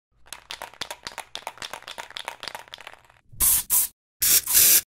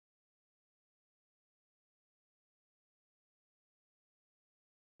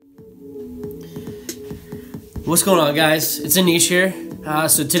What's going on, guys? It's Anish here.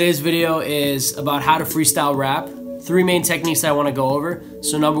 So today's video is about how to freestyle rap. 3 main techniques I want to go over.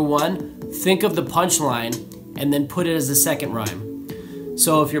 So number 1, think of the punchline and then put it as the second rhyme.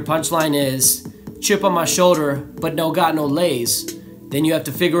 So if your punchline is chip on my shoulder but got no lays, then you have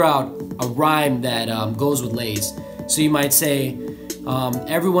to figure out a rhyme that goes with lays. So you might say,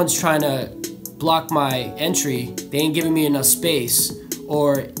 everyone's trying to block my entry, they ain't giving me enough space.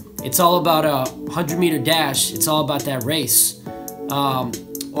 Or it's all about a 100-meter dash, it's all about that race.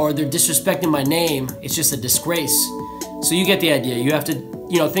 Or they're disrespecting my name, it's just a disgrace. So you get the idea. You have to,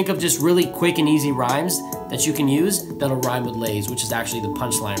 think of just really quick and easy rhymes that you can use that'll rhyme with lays, which is actually the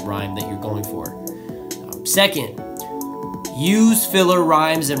punchline rhyme that you're going for. Second, use filler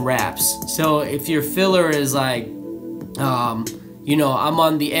rhymes and raps. So if your filler is like, I'm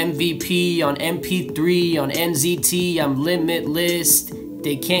on the MVP, on MP3, on NZT, I'm limitless,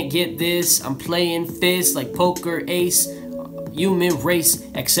 they can't get this, I'm playing fist like poker ace, human race,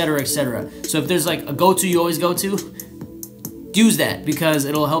 etc., etc. So if there's like a go-to you always go to, use that because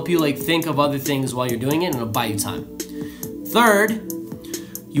it'll help you like think of other things while you're doing it and it'll buy you time. Third,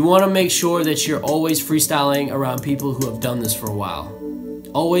 you want to make sure that you're always freestyling around people who have done this for a while.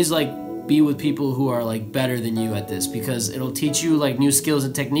 Always like be with people who are like better than you at this because it'll teach you like new skills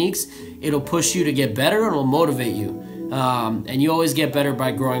and techniques. It'll push you to get better and it'll motivate you. And you always get better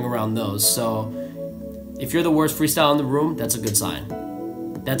by growing around those. So if you're the worst freestyle in the room, that's a good sign.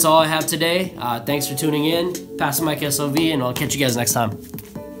 That's all I have today. Thanks for tuning in. Pass the mic SLV and I'll catch you guys next time.